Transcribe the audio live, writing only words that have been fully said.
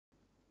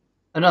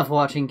Enough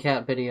watching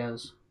cat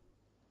videos.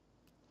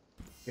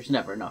 There's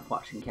never enough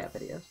watching cat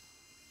videos.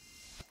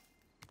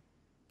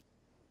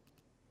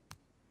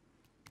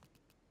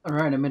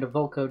 Alright, I made a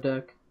Volco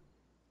deck.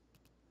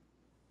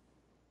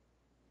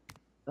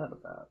 What's that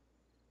about?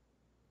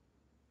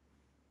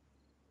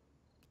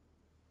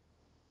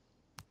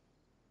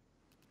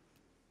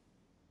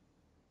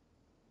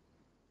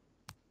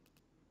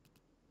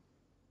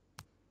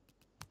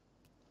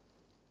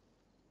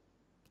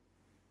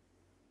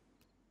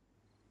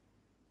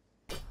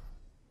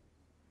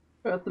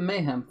 About the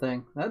Mayhem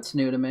thing. That's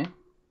new to me.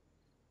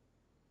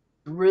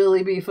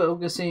 Really be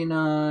focusing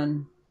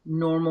on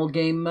normal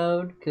game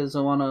mode because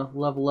I want to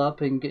level up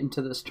and get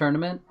into this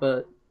tournament,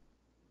 but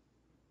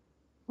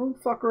we'll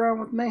fuck around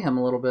with Mayhem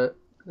a little bit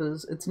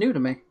because it's new to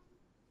me.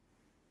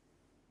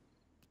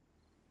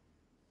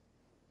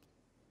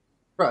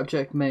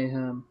 Project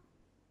Mayhem.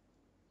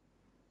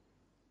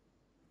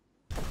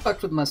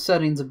 Fucked with my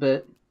settings a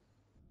bit,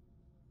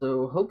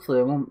 so hopefully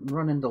I won't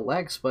run into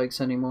lag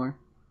spikes anymore.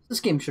 This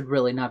game should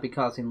really not be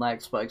causing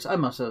lag spikes. I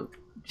must have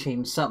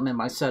changed something in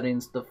my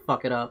settings to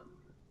fuck it up.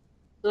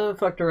 So I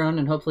fucked around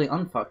and hopefully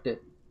unfucked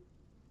it.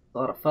 A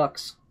lot of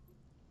fucks.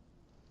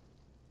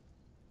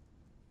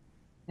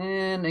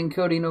 And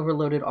encoding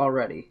overloaded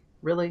already.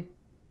 Really?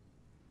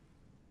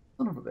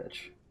 Son of a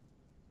bitch.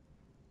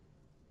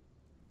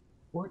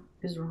 What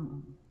is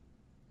wrong?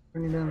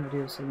 Turning down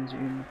video settings are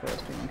even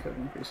faster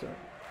encoding preset.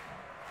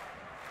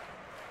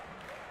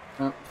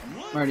 Oh,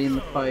 I'm already in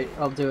the fight.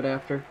 I'll do it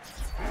after.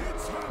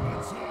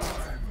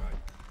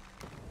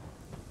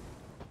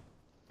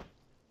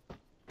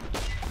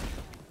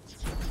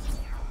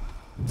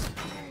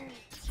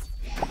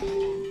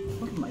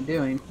 What am I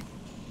doing?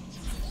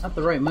 Not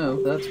the right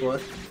move, that's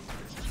what.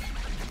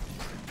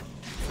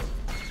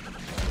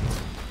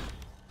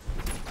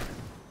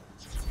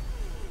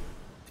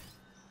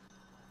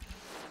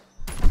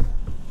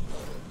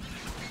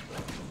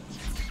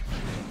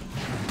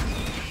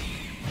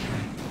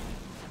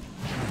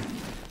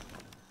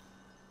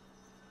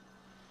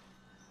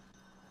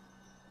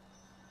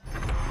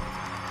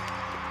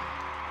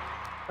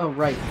 Oh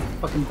right,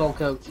 fucking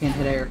Volco can't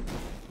hit air.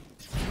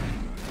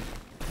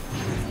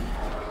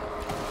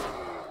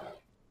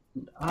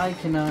 And I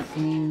cannot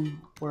aim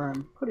where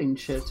I'm putting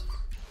shit.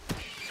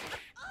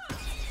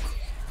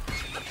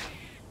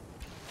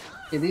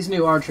 Yeah, these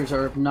new archers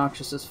are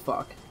obnoxious as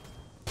fuck.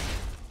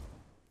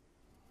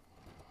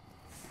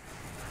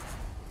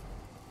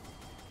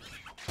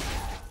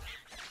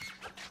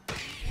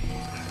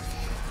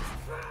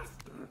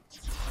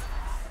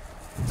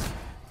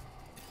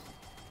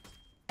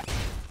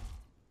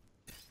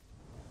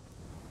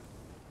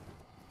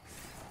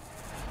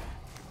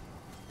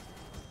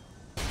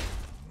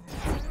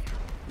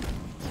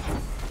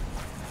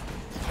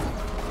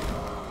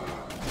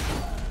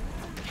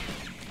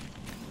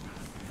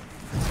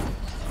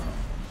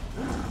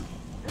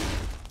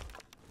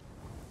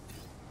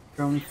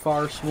 Drone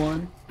farce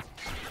one.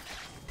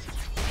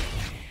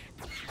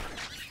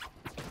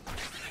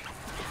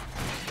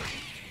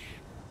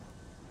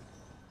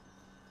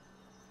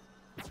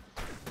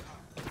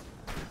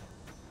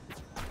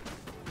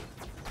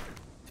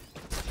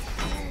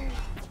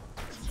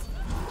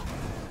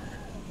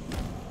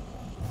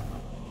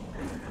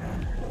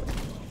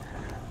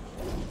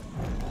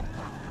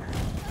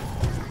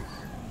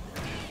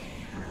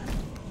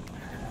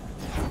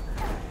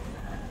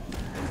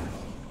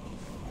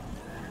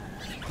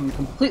 I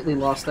completely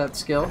lost that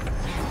skill.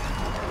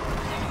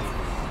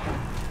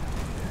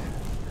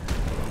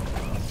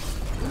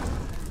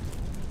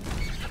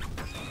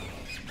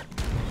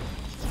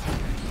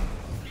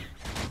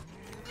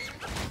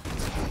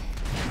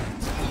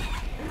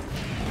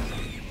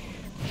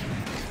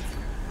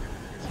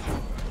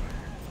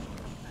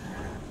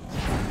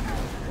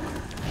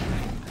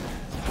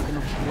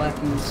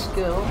 Lacking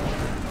skill.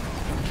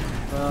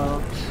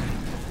 About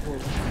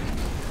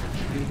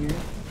here.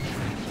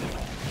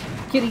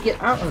 Kitty,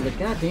 get out of the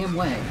goddamn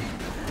way.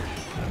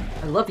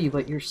 I love you,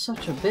 but you're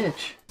such a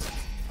bitch.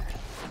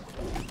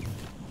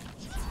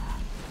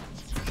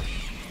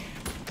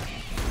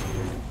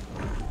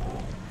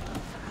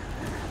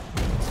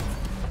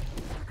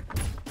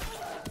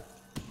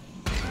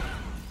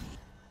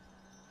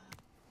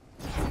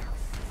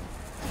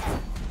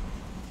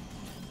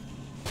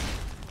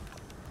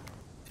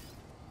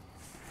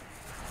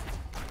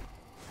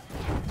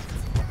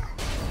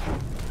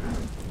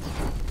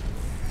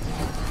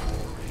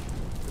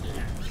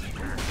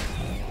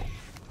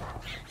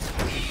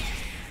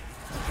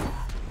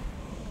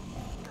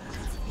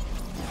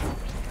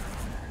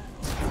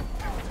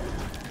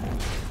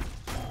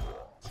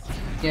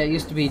 Yeah, it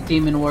used to be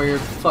Demon Warrior,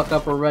 fuck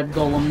up a red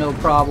golem, no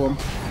problem.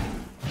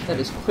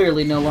 That is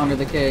clearly no longer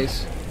the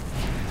case.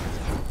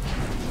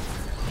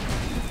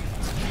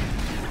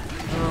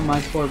 Oh,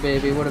 my poor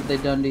baby, what have they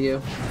done to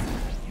you?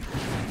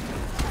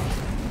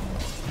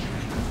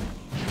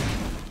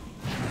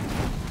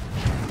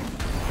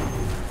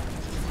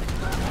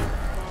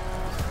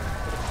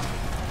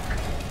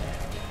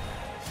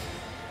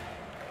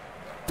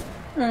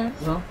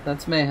 Alright, well,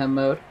 that's Mayhem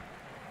mode.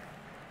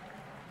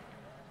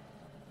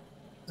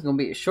 It's gonna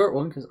be a short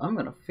one because I'm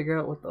gonna figure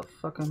out what the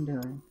fuck I'm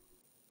doing.